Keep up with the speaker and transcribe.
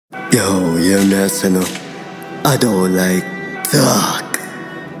Yo, hear me say no, I don't like talk,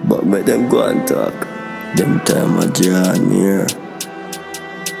 but make them go and talk. Them time I join here.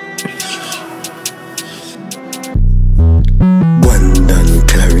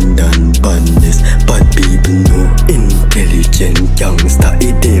 Clarendon, badness, bad people know. Intelligent gangster,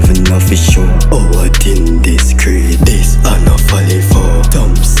 it even official. Oh, in this creed, this I no folly for.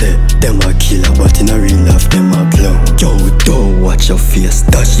 Some say them a killer, but in a real life them a clown. Yo, don't watch your face,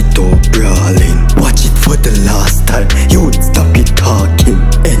 dash it up brawling. Watch it for the last time, you'd stop it talking.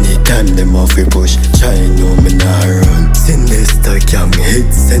 Anytime them off we push, try know me nah run. Sinister gang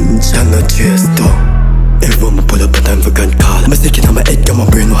hits and channel chase down. Everyone me pull up a time for gun call. I'm sticking on my head, got my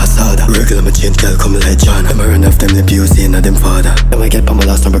brain was harder. Regular my chain girl come like John. I'm a run off them, the POC and them father. Then I get pa my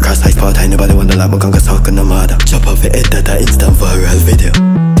last number cross high spot. I nobody wonder like my gun got stuck on the mother. Chop off the head that a instant viral video.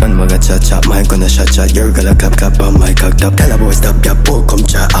 And my got chat chat, mine gonna shot shot. Your girl a clap clap on my cocked up. Tell a boy stop gap, boy come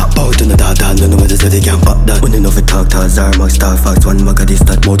chat up. Out on the dada, no what is it they can't pop that. When you know fi talk to Zarra Max, Star Fox. One maga this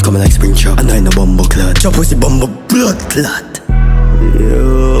that mode coming like spring shot. And I no bumbo clot, chop pussy bumbo blood clot.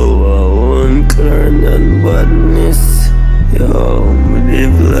 Yo, I want Clarendon badness. Yo, me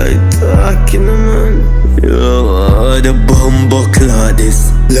live like talking, man. Yo, the bumbo clot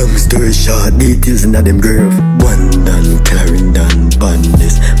this. Long story short, details in them grave. Clarendon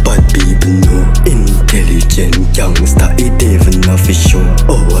badness, bad people know. Intelligent gangster, it even official.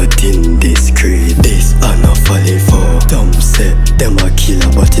 Oh, what in this creed, this I no folly for. Some say them a killer,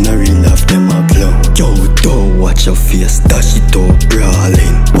 but in a real life them a clown. Yo, don't watch your face, dash it up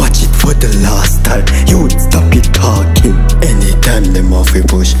brawling. Watch it for the last time, you'd stop it talking. Anytime them off we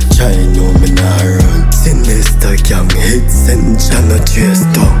push, try know me nah run. Sinister gang hits and channel chase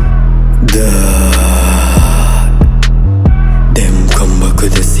down. Them come back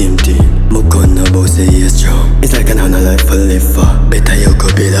with the same thing. My gun about say yes strong. It's like an life for live for. Better you go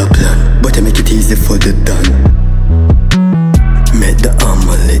build a plan, but I make it easy for the done. Make the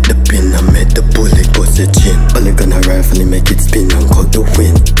armor, let the pin, and make the bullet bust the chin. Only gonna rifle and make it spin and cut the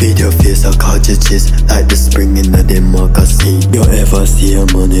wind. Feed your face or cartridges, like the spring in the democracy. You ever see a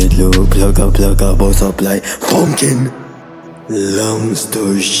man it look plug up, bounce up like pumpkin. Long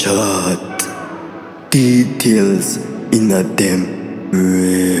story short, details in a them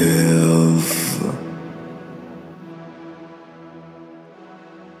real.